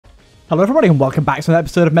Hello everybody and welcome back to an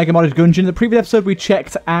episode of Mega Modded Gungeon. In the previous episode we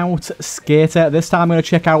checked out Skater. This time I'm going to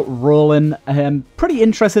check out Roland. Pretty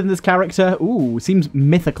interested in this character. Ooh, seems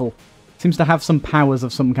mythical. Seems to have some powers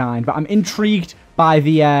of some kind. But I'm intrigued by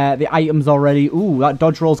the items already. Ooh, that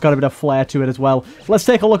dodge roll's got a bit of flair to it as well. Let's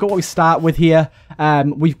take a look at what we start with here.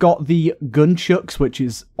 We've got the Gunchucks, which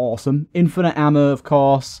is awesome. Infinite ammo, of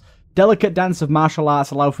course. Delicate dance of martial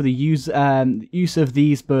arts allow for the use of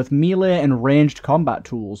these both melee and ranged combat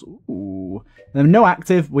tools. Ooh. And no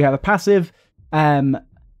active. We have a passive. Manual.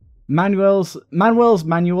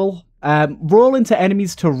 Roll into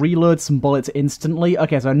enemies to reload some bullets instantly.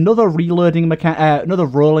 Okay, so another rolling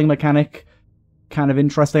mechanic. Kind of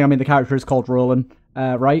interesting. I mean, the character is called Roland,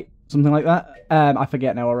 right? Something like that. I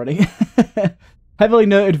forget now already. Heavily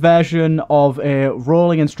noted version of a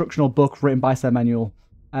rolling instructional book written by Sir Manuel.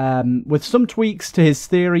 With some tweaks to his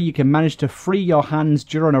theory, you can manage to free your hands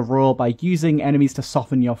during a roll by using enemies to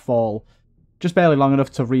soften your fall. Just barely long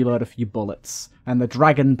enough to reload a few bullets. And the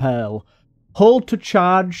Dragon Pearl. Hold to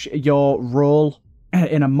charge your roll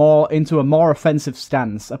into a more offensive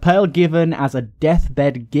stance. A pearl given as a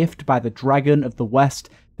deathbed gift by the Dragon of the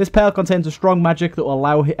West. This pearl contains a strong magic that will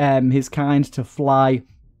allow his kind to fly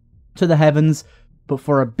to the heavens. But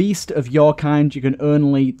for a beast of your kind, you can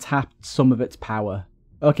only tap some of its power.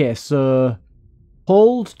 Okay, so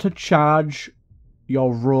hold to charge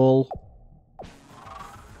your roll.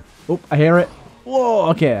 Oh, I hear it.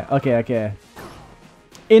 Whoa, okay.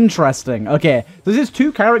 Interesting. Okay, so this is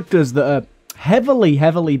two characters that are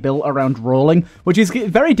heavily built around rolling, which is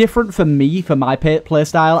very different for me, for my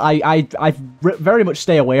playstyle. I very much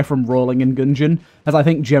stay away from rolling in Gungeon, as I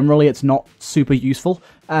think generally it's not super useful.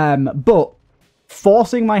 But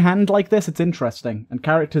forcing my hand like this, it's interesting. And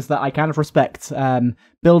characters that I kind of respect.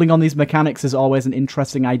 Building on these mechanics is always an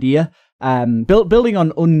interesting idea. Building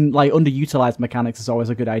on underutilized mechanics is always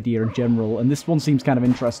a good idea in general. And this one seems kind of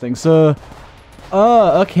interesting. So,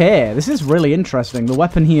 okay. This is really interesting. The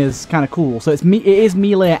weapon here is kind of cool. So it is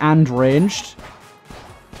melee and ranged.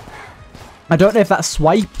 I don't know if that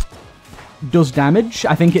swipe does damage.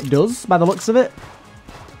 I think it does, by the looks of it.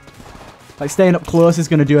 Like, staying up close is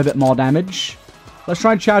going to do a bit more damage. Let's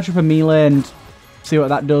try and charge up a melee and see what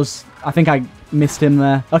that does. I think I missed him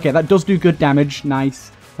there. Okay, that does do good damage.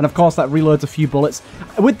 Nice. And of course, that reloads a few bullets.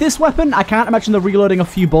 With this weapon, I can't imagine the reloading a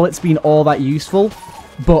few bullets being all that useful.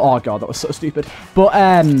 But, oh god, that was so stupid. But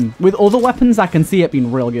with other weapons, I can see it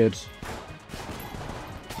being real good.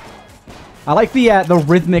 I like the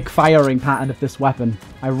rhythmic firing pattern of this weapon.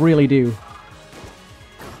 I really do.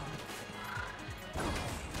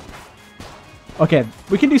 Okay,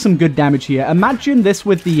 we can do some good damage here. Imagine this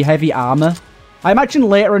with the heavy armor. I imagine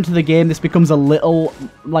later into the game this becomes a little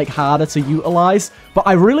harder to utilize, but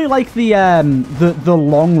I really like the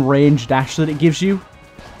long range dash that it gives you.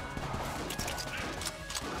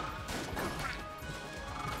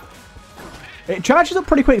 It charges up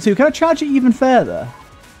pretty quick too. Can I charge it even further?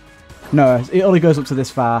 No, it only goes up to this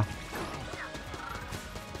far.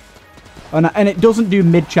 And it doesn't do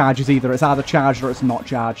mid-charges either. It's either charged or it's not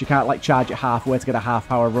charged. You can't, charge it halfway to get a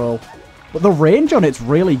half-power roll. But the range on it's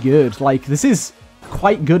really good. This is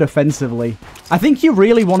quite good offensively. I think you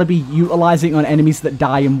really want to be utilizing on enemies that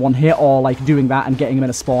die in one hit or, doing that and getting them in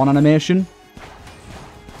a spawn animation.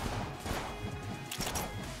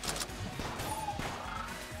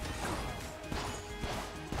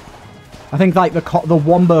 I think, the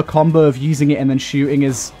wombo combo of using it and then shooting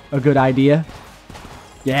is a good idea.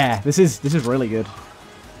 Yeah, this is really good.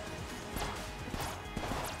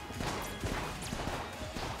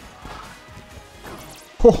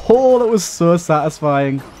 Oh, that was so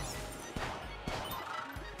satisfying.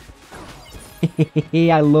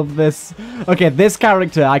 I love this. Okay, this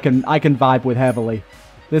character I can vibe with heavily.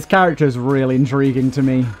 This character is really intriguing to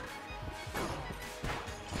me.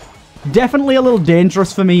 Definitely a little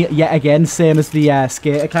dangerous for me yet again, same as the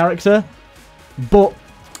Skater character. But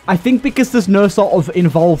I think because there's no sort of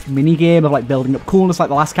involved minigame of building up coolness like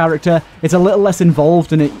the last character, it's a little less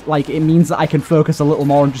involved and it means that I can focus a little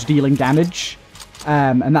more on just dealing damage.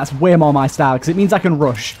 And that's way more my style because it means I can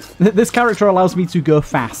rush. This character allows me to go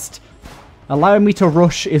fast. Allowing me to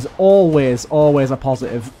rush is always a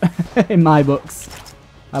positive in my books.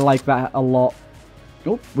 I like that a lot.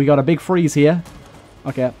 Oh, we got a big freeze here.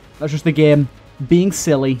 Okay, that's just the game being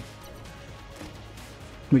silly.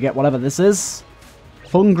 We get whatever this is.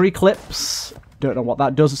 Hungry clips. Don't know what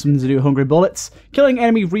that does. It's something to do with hungry bullets. Killing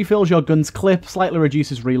enemy refills your gun's clip. Slightly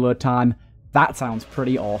reduces reload time. That sounds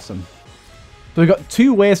pretty awesome. So we've got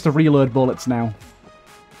two ways to reload bullets now.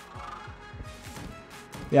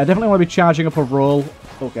 Yeah, I definitely want to be charging up a roll.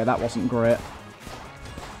 Okay, that wasn't great.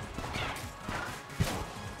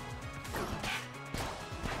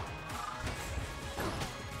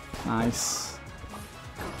 Nice.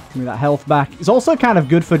 Give me that health back. It's also kind of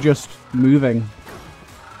good for just moving.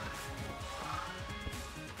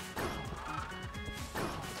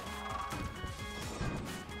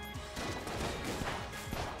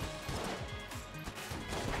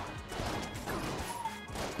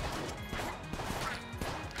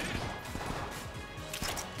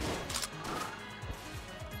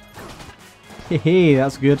 Hey,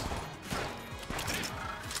 that's good.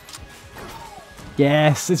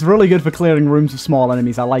 Yes, it's really good for clearing rooms of small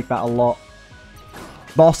enemies. I like that a lot.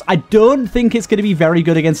 Boss, I don't think it's going to be very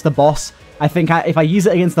good against the boss. I think if I use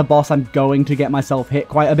it against the boss, I'm going to get myself hit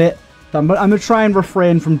quite a bit. So I'm going to try and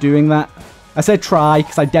refrain from doing that. I said try,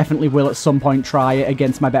 because I definitely will at some point try it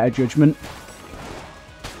against my better judgment.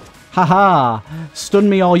 Haha! Stun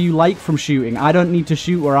me all you like from shooting. I don't need to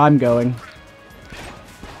shoot where I'm going.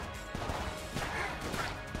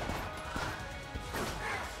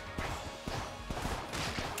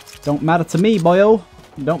 Don't matter to me, boyo.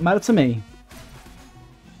 Don't matter to me.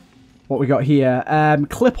 What we got here?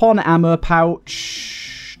 Clip-on ammo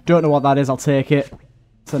pouch. Don't know what that is. I'll take it.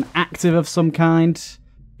 It's an active of some kind.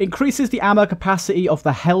 Increases the ammo capacity of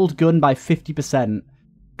the held gun by 50%.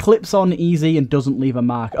 Clips on easy and doesn't leave a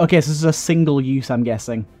mark. Okay, so this is a single use, I'm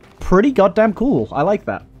guessing. Pretty goddamn cool. I like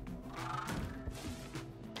that.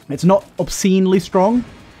 It's not obscenely strong,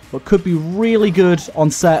 but could be really good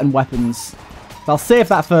on certain weapons. I'll save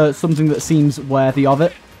that for something that seems worthy of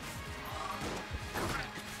it.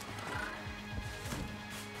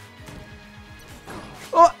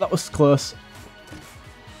 Oh, that was close.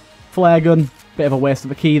 Flare gun. Bit of a waste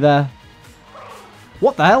of a key there.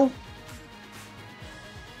 What the hell?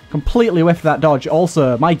 Completely whiffed that dodge.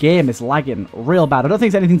 Also, my game is lagging real bad. I don't think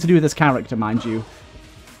it's anything to do with this character, mind you.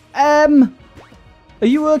 Are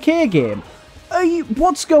you okay, game?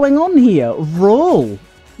 What's going on here? Roll.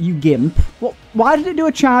 You gimp. What? Why did it do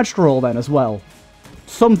a charged roll then as well?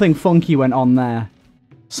 Something funky went on there.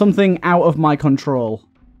 Something out of my control.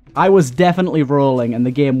 I was definitely rolling and the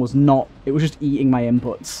game was not. It was just eating my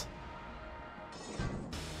inputs.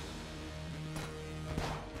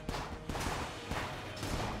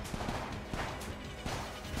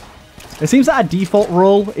 It seems that a default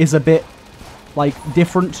roll is a bit, like,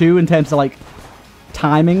 different too in terms of, like,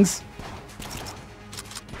 timings.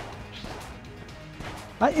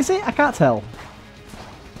 Is it? I can't tell.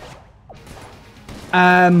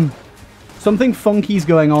 Something funky's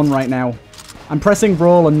going on right now. I'm pressing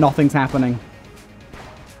roll and nothing's happening.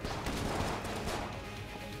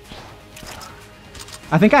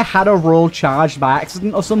 I think I had a roll charged by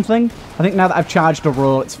accident or something. I think now that I've charged a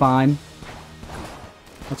roll, it's fine.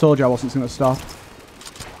 I told you I wasn't going to stop.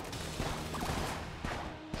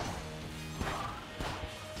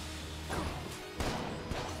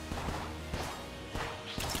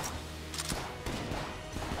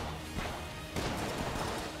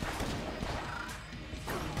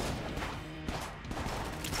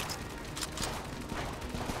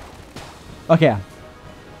 Okay.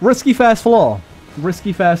 Risky first floor.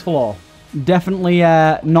 Risky first floor. Definitely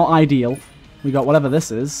not ideal. We got whatever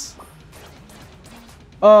this is.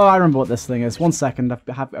 Oh, I remember what this thing is. 1 second.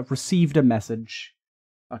 I've received a message.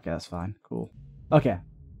 Okay, that's fine. Cool. Okay.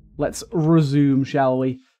 Let's resume, shall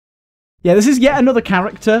we? Yeah, this is yet another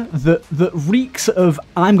character that reeks of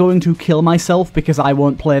I'm going to kill myself because I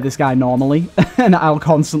won't play this guy normally. And I'll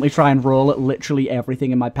constantly try and roll at literally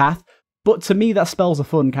everything in my path. But to me, that spells a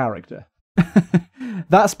fun character.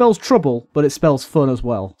 That spells trouble, but it spells fun as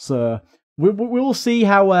well. So we'll see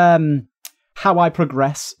how I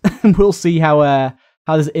progress. We'll see how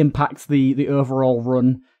this impacts the overall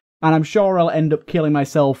run. And I'm sure I'll end up killing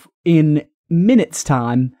myself in minutes'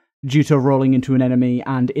 time due to rolling into an enemy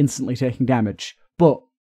and instantly taking damage. But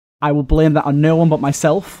I will blame that on no one but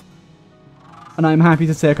myself. And I'm happy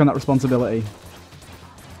to take on that responsibility.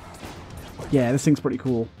 Yeah, this thing's pretty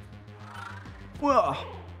cool. Whoa.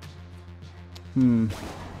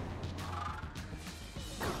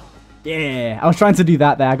 Yeah, I was trying to do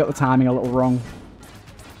that there. I got the timing a little wrong.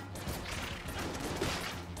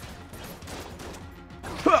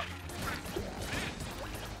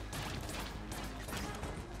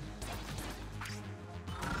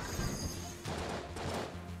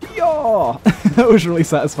 Yo! That was really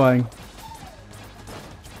satisfying.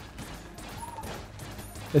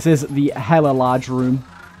 This is the hella large room.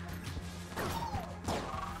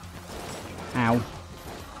 Ow.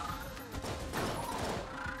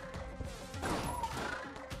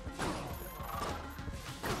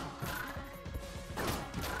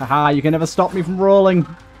 Haha, you can never stop me from rolling.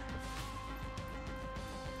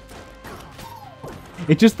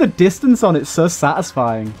 It's just the distance on it's so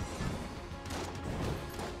satisfying.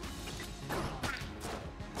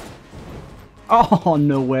 Oh,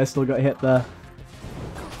 no way. Still got hit there.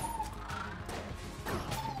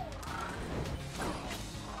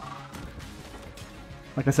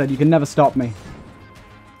 Like I said, you can never stop me.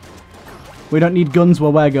 We don't need guns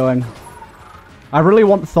where we're going. I really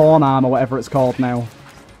want Thorn Arm or whatever it's called now.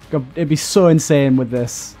 God, it'd be so insane with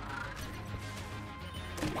this.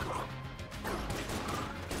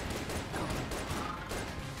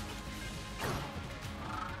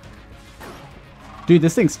 Dude,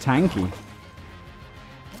 this thing's tanky.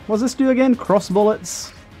 What does this do again? Cross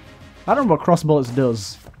bullets? I don't know what cross bullets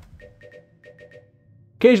does.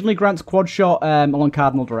 Occasionally grants quad shot along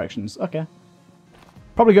cardinal directions. Okay.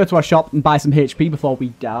 Probably go to our shop and buy some HP before we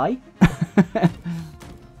die.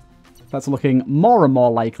 That's looking more and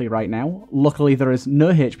more likely right now. Luckily, there is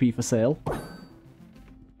no HP for sale.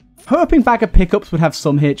 Hoping bag of pickups would have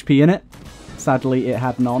some HP in it. Sadly, it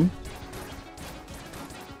had none.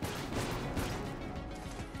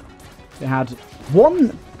 It had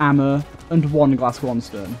 1 ammo and 1 glass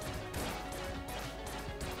one-stone.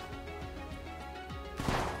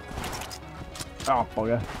 Oh,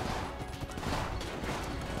 bugger.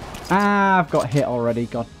 Ah, I've got hit already.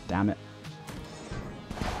 God damn it.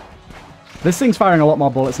 This thing's firing a lot more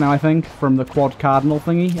bullets now, I think, from the quad cardinal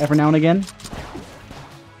thingy every now and again.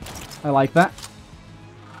 I like that.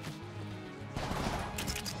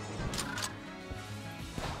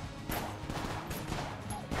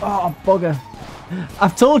 Oh, bugger.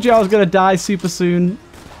 I've told you I was going to die super soon.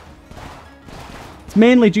 It's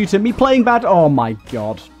mainly due to me playing bad. Oh my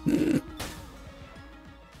god.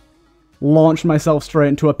 Launched myself straight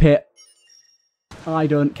into a pit. I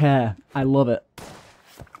don't care. I love it.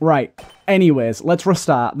 Right. Anyways, let's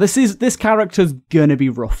restart. This character's gonna be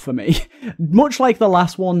rough for me. Much like the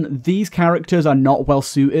last one, these characters are not well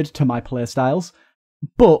suited to my playstyles,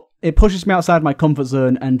 but it pushes me outside my comfort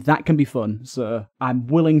zone, and that can be fun, so I'm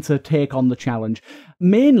willing to take on the challenge.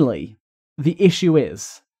 Mainly, the issue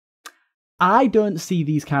is, I don't see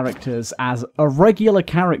these characters as a regular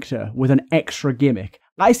character with an extra gimmick.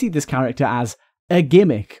 I see this character as a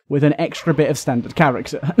gimmick with an extra bit of standard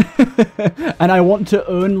character. And I want to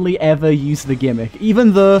only ever use the gimmick,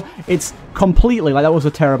 even though it's completely, like that was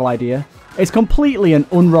a terrible idea, it's completely an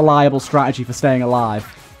unreliable strategy for staying alive.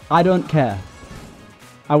 I don't care.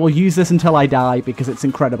 I will use this until I die because it's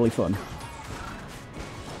incredibly fun.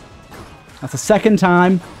 That's the second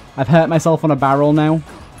time I've hurt myself on a barrel now.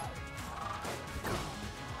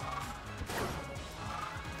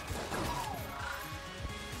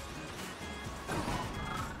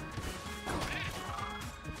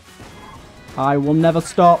 I will never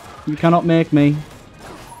stop. You cannot make me.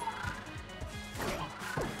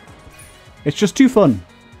 It's just too fun.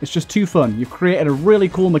 It's just too fun. You've created a really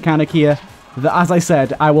cool mechanic here that, as I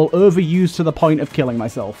said, I will overuse to the point of killing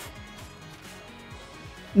myself.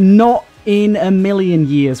 Not in a million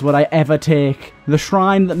years would I ever take the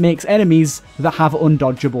shrine that makes enemies that have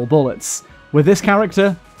undodgeable bullets. With this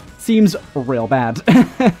character, seems real bad.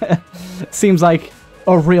 Seems like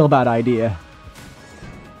a real bad idea.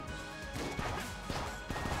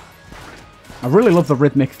 I really love the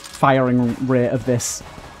rhythmic firing rate of this.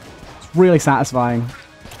 It's really satisfying.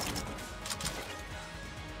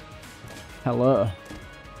 Hello.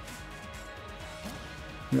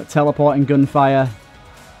 We've got teleporting gunfire.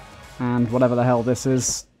 And whatever the hell this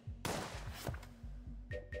is.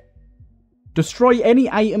 Destroy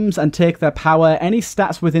any items and take their power. Any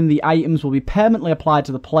stats within the items will be permanently applied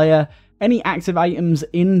to the player. Any active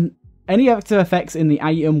effects in the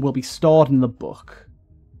item will be stored in the book.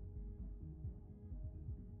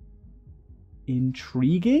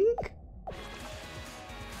 Intriguing?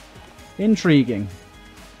 Intriguing.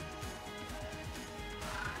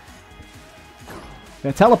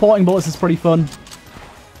 Yeah, teleporting bullets is pretty fun.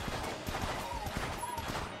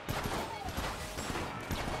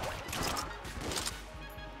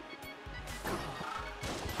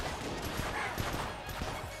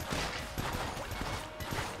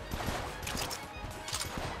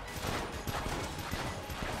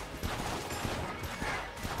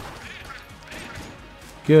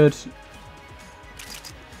 Good.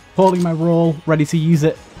 Holding my roll, ready to use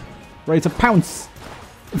it. Ready to pounce.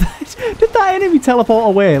 Did that enemy teleport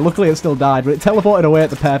away? Luckily it still died, but it teleported away at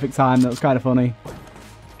the perfect time. That was kind of funny.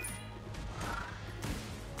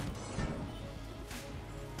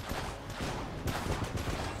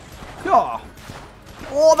 Oh,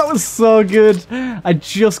 that was so good. I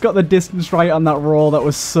just got the distance right on that roll. That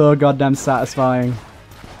was so goddamn satisfying.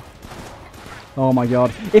 Oh my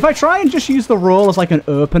god. If I try and just use the roll as like an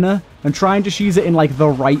opener, and try and just use it in like the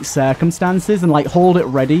right circumstances, and like hold it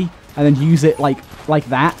ready, and then use it like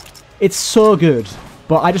that, it's so good.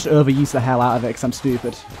 But I just overuse the hell out of it because I'm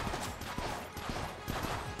stupid.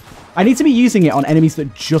 I need to be using it on enemies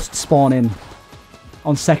that just spawn in.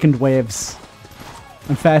 On second waves.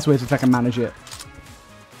 And first waves if I can manage it.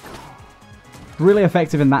 Really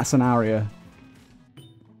effective in that scenario.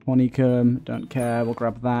 Honeycomb, don't care, we'll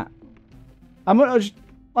grab that. I'm just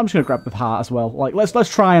gonna grab the heart as well. Like, let's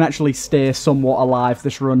try and actually stay somewhat alive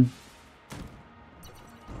this run.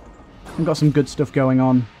 We've got some good stuff going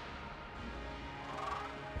on.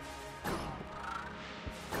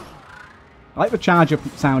 I like the charge up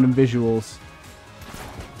sound and visuals.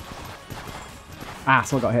 Ah,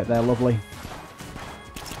 still got hit there, lovely.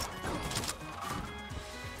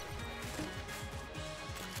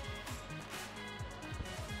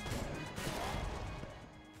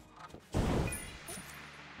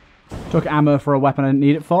 Took ammo for a weapon I didn't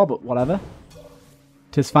need it for, but whatever.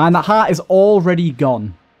 'Tis fine. That heart is already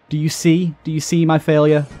gone. Do you see? Do you see my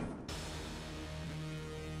failure?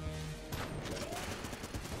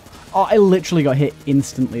 Oh, I literally got hit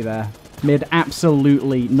instantly there. Made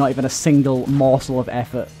absolutely not even a single morsel of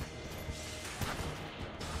effort.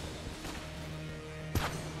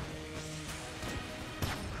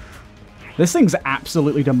 This thing's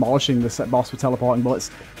absolutely demolishing this boss with teleporting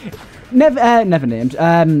bullets. Never named.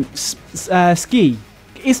 Ski.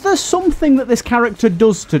 Is there something that this character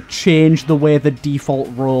does to change the way the default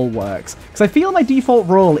roll works? Because I feel my default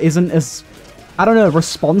roll isn't as, I don't know,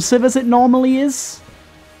 responsive as it normally is.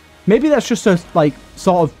 Maybe that's just a, like,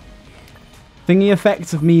 sort of thingy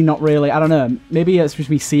effect of me not really, I don't know. Maybe it's just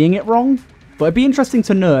me seeing it wrong. But it'd be interesting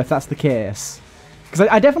to know if that's the case. Because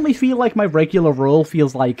I definitely feel like my regular roll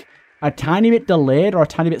feels like a tiny bit delayed or a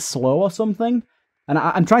tiny bit slow or something. And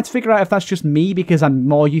I'm trying to figure out if that's just me because I'm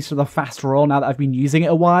more used to the fast roll now that I've been using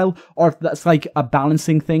it a while, or if that's like a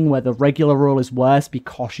balancing thing where the regular roll is worse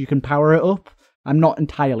because you can power it up. I'm not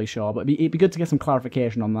entirely sure, but it'd be good to get some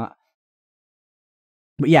clarification on that.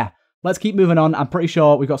 But yeah, let's keep moving on. I'm pretty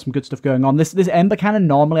sure we've got some good stuff going on. This Ember Cannon,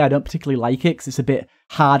 normally I don't particularly like it because it's a bit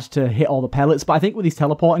hard to hit all the pellets, but I think with these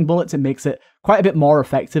teleporting bullets, it makes it quite a bit more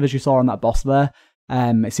effective, as you saw on that boss there.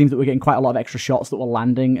 It seems that we're getting quite a lot of extra shots that we're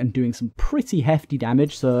landing and doing some pretty hefty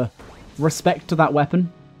damage, so respect to that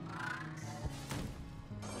weapon.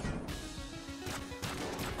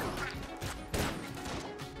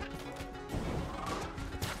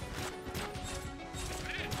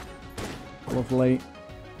 Lovely.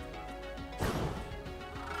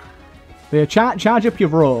 So yeah, charge up your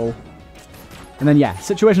roll. And then yeah,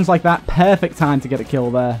 situations like that, perfect time to get a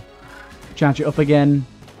kill there. Charge it up again,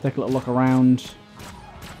 take a little look around.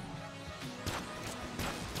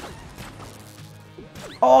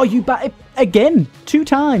 Oh, you bat it again! 2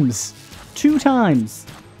 times! 2 times!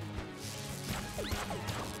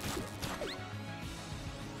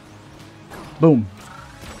 Boom.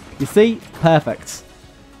 You see? Perfect.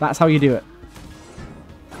 That's how you do it.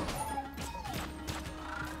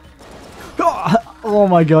 Oh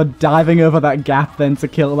my god, diving over that gap then to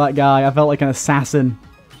kill that guy. I felt like an assassin.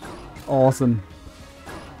 Awesome.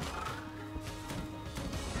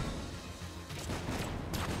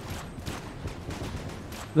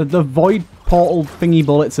 The void portal thingy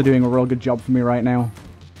bullets are doing a real good job for me right now.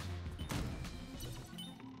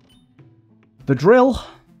 The drill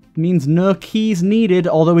means no keys needed,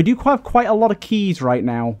 although we do have quite a lot of keys right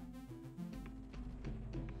now.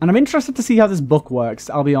 And I'm interested to see how this book works,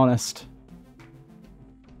 I'll be honest.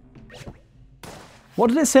 What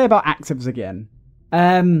did it say about actives again?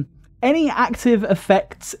 Any active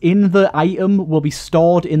effects in the item will be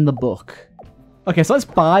stored in the book. Okay, so let's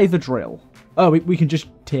buy the drill. Oh, we can just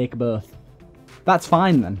take both. That's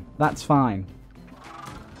fine then. That's fine.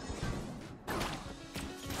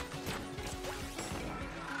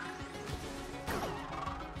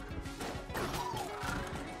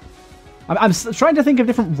 I'm trying to think of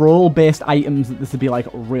different role-based items that this would be like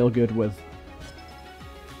real good with.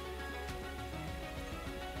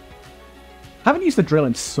 Haven't used the drill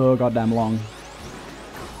in so goddamn long.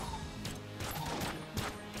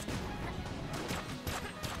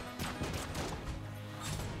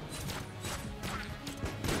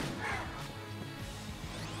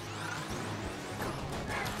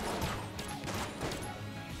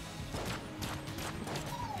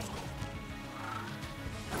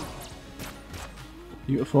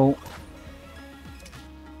 Beautiful.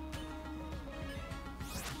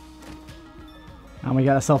 And we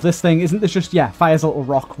get ourselves this thing. Isn't this just, yeah, fires a little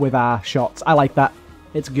rock with our shots. I like that.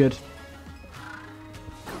 It's good.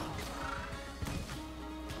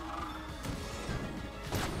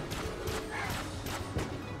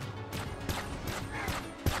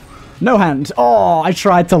 No hand. Oh, I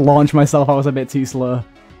tried to launch myself. I was a bit too slow.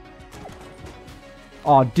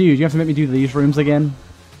 Oh, dude, you have to make me do these rooms again?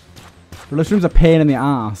 Those rooms are a pain in the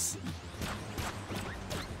ass.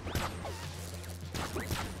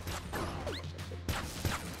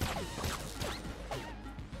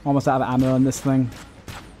 Almost out of ammo on this thing.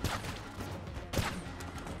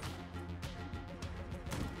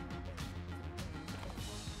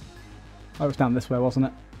 Oh, it was down this way, wasn't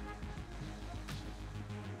it?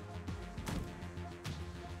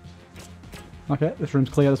 Okay, this room's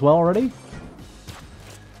clear as well already.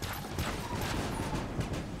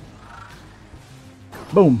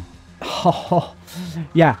 Boom. Oh,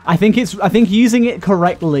 yeah, I think using it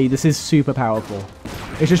correctly, this is super powerful.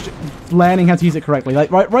 It's just learning how to use it correctly.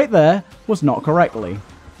 Like right there was not correctly.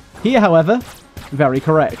 Here, however, very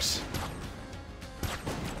correct.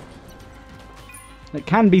 It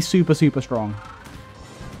can be super, super strong.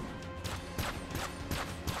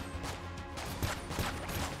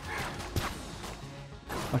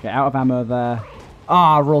 Okay, out of ammo there.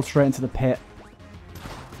 Ah, rolled straight into the pit.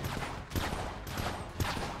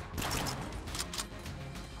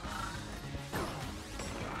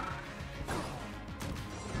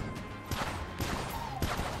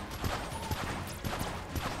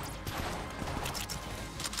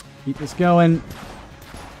 Keep this going.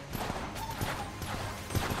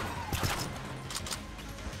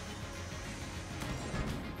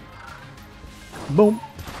 Boom.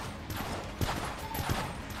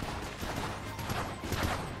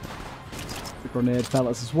 The grenade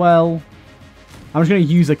pellets as well. I'm just going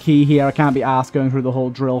to use a key here. I can't be asked going through the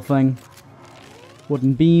whole drill thing.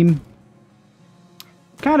 Wooden beam.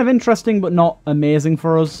 Kind of interesting, but not amazing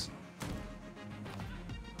for us.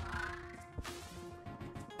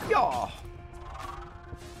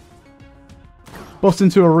 Bust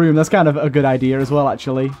into a room. That's kind of a good idea as well,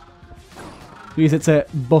 actually. Use it to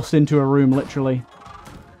bust into a room, literally.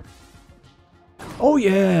 Oh,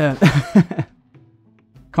 yeah!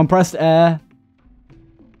 Compressed air.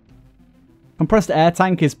 Compressed air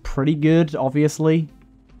tank is pretty good, obviously.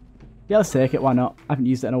 Yeah, let's take it. Why not? I haven't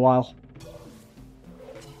used it in a while.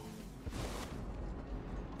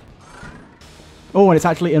 Oh, and it's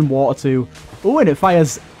actually in water, too. Oh, and it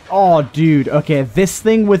fires... Oh, dude. Okay, this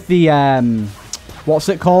thing with the... what's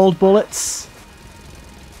it called? Bullets?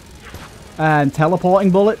 And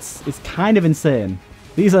teleporting bullets is kind of insane.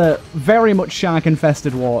 These are very much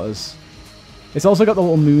shark-infested waters. It's also got the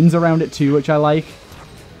little moons around it too, which I like.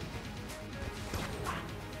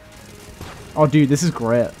 Oh, dude, this is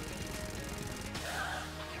great.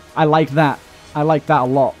 I like that. I like that a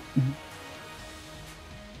lot.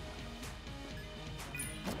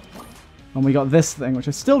 And we got this thing, which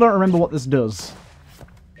I still don't remember what this does.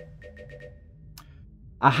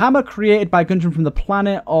 A hammer created by Gungeon from the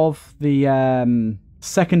planet of the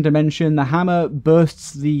second dimension. The hammer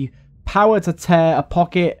bursts the power to tear a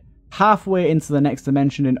pocket halfway into the next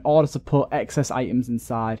dimension in order to put excess items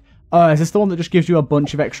inside. Oh, is this the one that just gives you a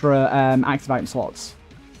bunch of extra active item slots?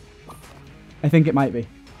 I think it might be.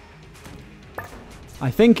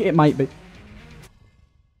 I think it might be.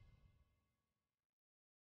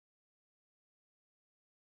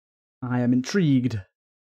 I am intrigued.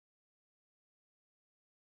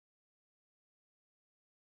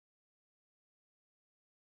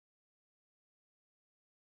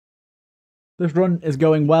 This run is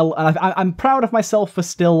going well, and I'm proud of myself for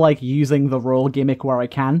still, like, using the roll gimmick where I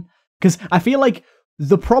can. Because I feel like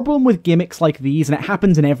the problem with gimmicks like these, and it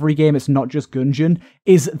happens in every game, it's not just Gungeon,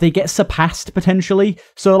 is they get surpassed, potentially.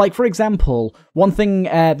 So, like, for example, one thing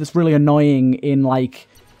that's really annoying in, like,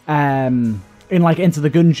 Into the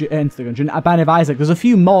Gungeon, Band of Isaac, there's a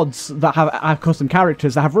few mods that have custom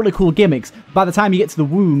characters that have really cool gimmicks. By the time you get to the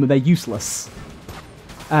womb, they're useless.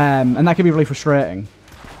 And that can be really frustrating.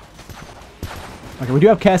 Okay, we do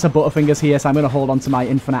have Curse of Butterfingers here, so I'm going to hold on to my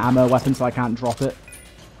infinite ammo weapon so I can't drop it.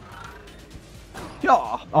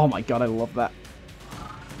 Oh my god, I love that.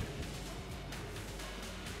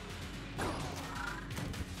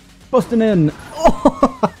 Busting in.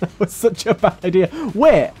 Oh, that was such a bad idea.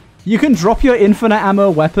 Wait, you can drop your infinite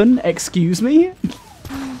ammo weapon? Excuse me?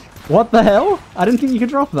 What the hell? I didn't think you could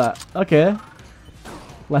drop that. Okay.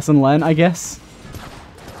 Lesson learned, I guess.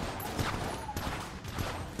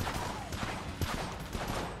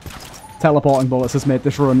 Teleporting bullets has made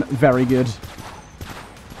this run very good.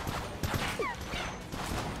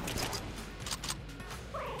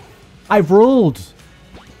 I've rolled.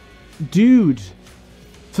 Dude.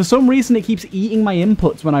 For some reason it keeps eating my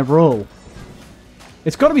inputs when I roll.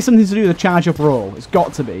 It's got to be something to do with the charge up roll. It's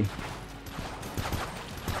got to be.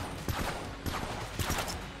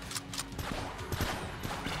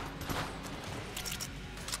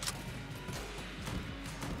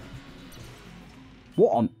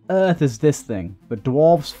 What on earth is this thing? The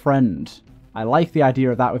Dwarf's Friend. I like the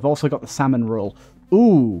idea of that. We've also got the Salmon Roll.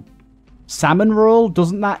 Ooh. Salmon Roll?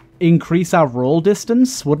 Doesn't that increase our roll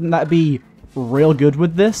distance? Wouldn't that be real good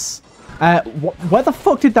with this? Where the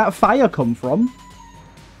fuck did that fire come from?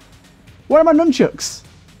 Where are my nunchucks?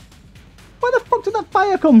 Where the fuck did that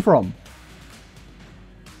fire come from?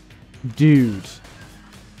 Dude.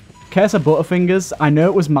 Curse of Butterfingers. I know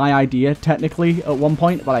it was my idea, technically, at one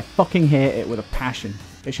point, but I fucking hate it with a passion.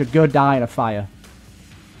 It should go die in a fire.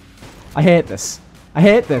 I hate this. I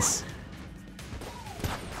hate this.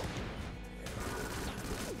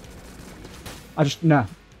 No.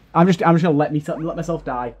 I'm just gonna let myself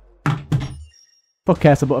die. Fuck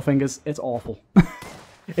Curse of Butterfingers. It's awful.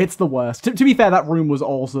 It's the worst. To be fair, that room was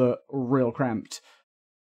also real cramped.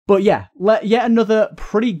 But yeah, yet another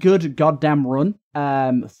pretty good goddamn run.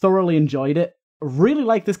 Thoroughly enjoyed it. Really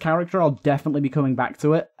like this character. I'll definitely be coming back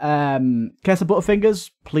to it. Curse of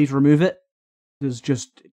Butterfingers, please remove it.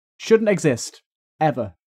 Shouldn't exist.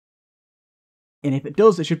 Ever. And if it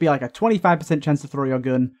does, it should be like a 25% chance to throw your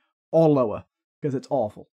gun or lower. Because it's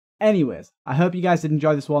awful. Anyways, I hope you guys did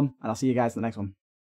enjoy this one, and I'll see you guys in the next one.